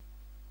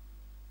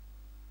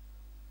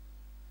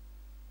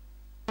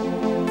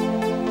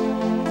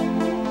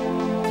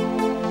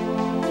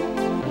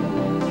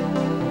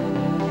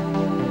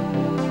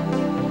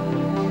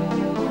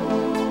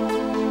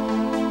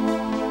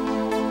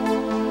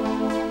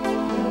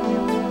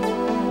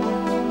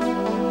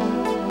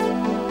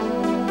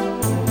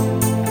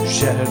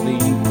jardim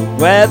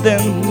do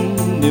Éden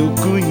eu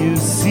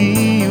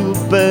conheci o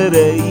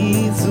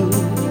paraíso,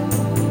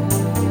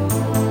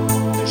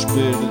 mas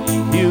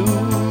perdi o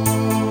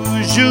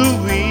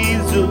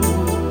juízo.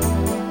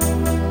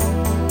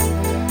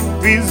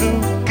 Fiz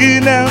o que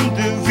não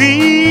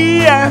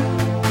devia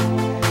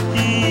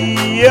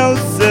e eu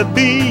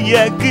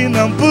sabia que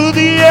não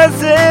podia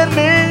ser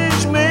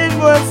mesmo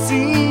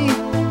assim.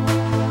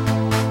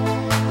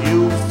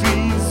 Eu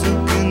fiz o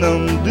que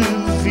não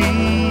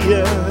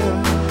devia,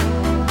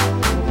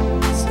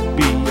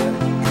 sabia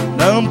que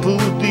não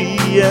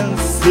podia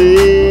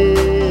ser.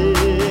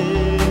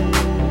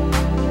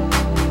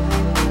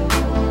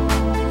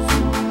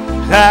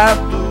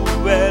 Errado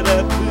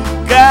era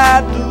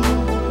pecado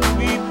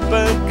e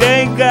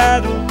paguei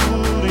caro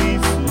por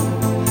isso.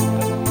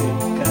 Paguei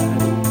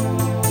caro,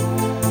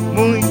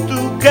 muito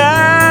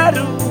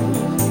caro.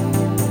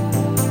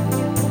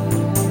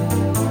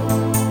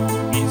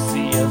 E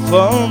a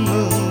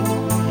fome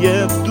e a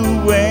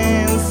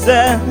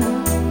doença,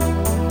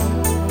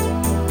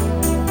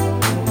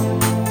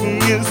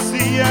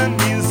 conheci a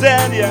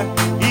miséria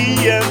e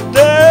a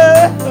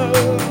dor.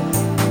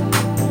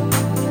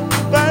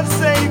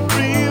 Passei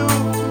frio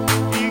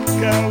e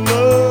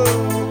calor,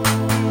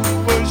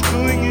 depois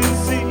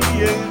conheci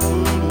a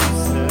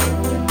evolução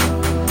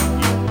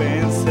e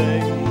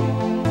pensei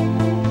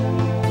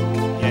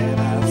que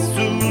era a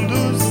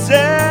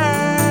solução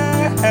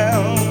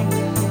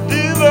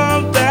de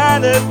voltar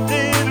a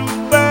ter o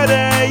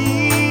paraíso.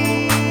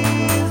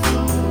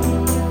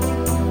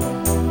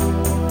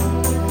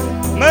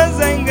 Mas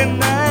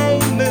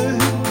enganei-me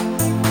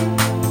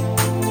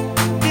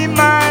e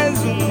mais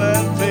uma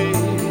vez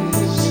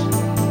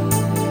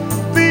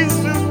fiz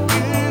o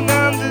que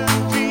não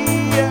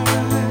devia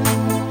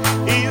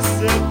e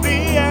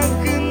sabia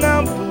que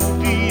não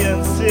podia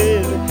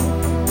ser.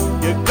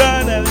 E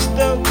agora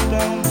estou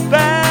tão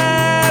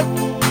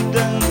perto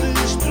da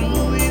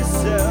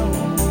destruição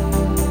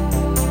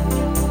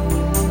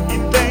e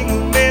tenho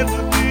medo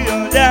de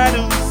olhar o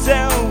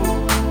céu.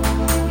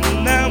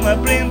 Não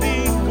aprendi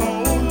com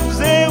os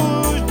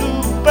erros do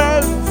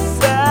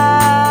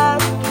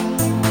passado.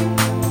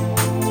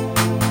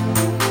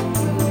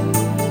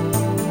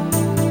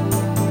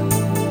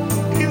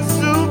 Que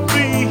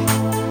sofri,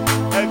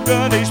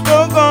 agora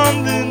estou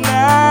condenado.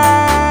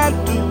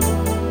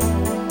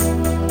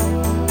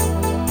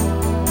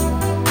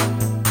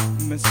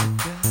 Mas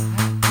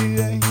será que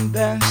ainda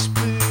há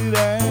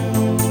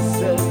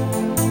esperança?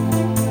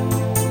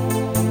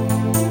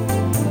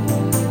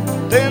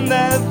 Tende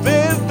a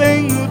ver,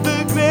 tenho de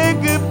crer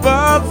que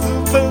posso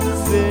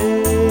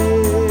fazer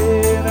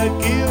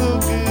aquilo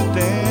que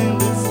tem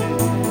de ser.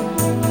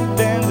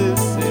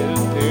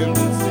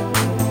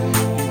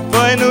 E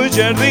foi no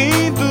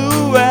jardim do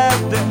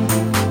Éden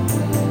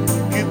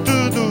que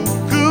tudo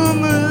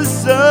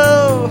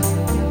começou,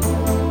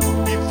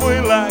 e foi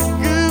lá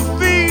que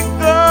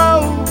ficou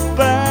o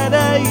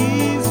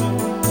paraíso.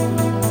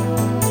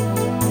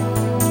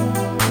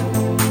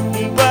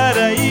 Um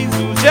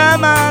paraíso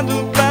chamado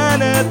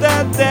planeta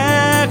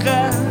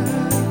Terra,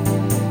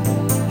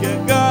 que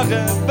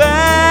agora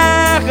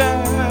berra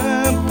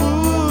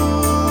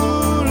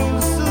por um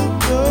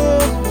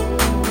socorro.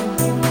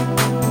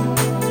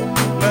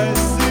 Mas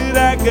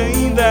será que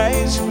ainda há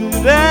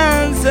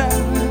esperança?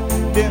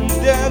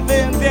 Tende a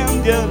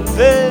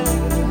ver,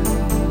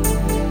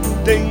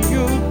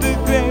 tenho de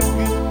crer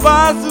que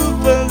posso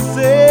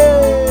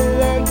fazer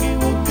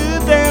aquilo que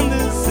tem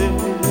de ser.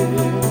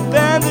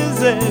 Tem de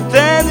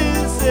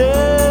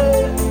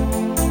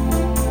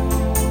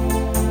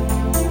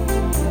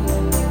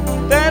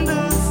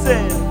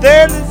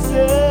ser.